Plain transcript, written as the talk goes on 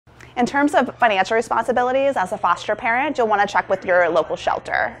In terms of financial responsibilities, as a foster parent, you'll want to check with your local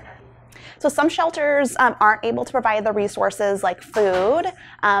shelter. So some shelters aren't able to provide the resources like food,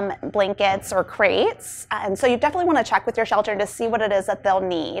 blankets, or crates. And so you definitely want to check with your shelter to see what it is that they'll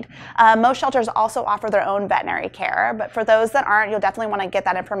need. Most shelters also offer their own veterinary care, but for those that aren't, you'll definitely want to get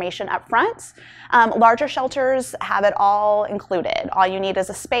that information up front. Larger shelters have it all included. All you need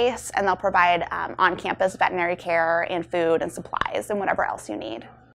is a space, and they'll provide on-campus veterinary care and food and supplies and whatever else you need.